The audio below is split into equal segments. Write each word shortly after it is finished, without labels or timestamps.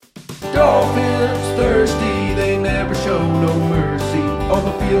Dolphins thirsty, they never show no mercy. On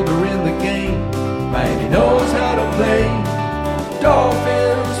the field or in the game, man, he knows how to play.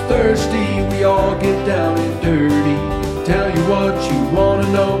 Dolphins thirsty, we all get down and dirty. Tell you what you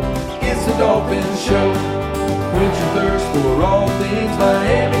wanna know, it's the Dolphins Show. Quench your thirst for all things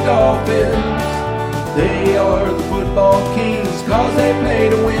Miami Dolphins. They are the football kings, cause they play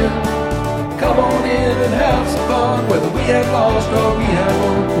to win. Come on in and have some fun, whether we have lost or we have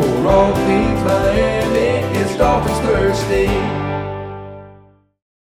won. For all things Miami, it's Dolphins thirsty.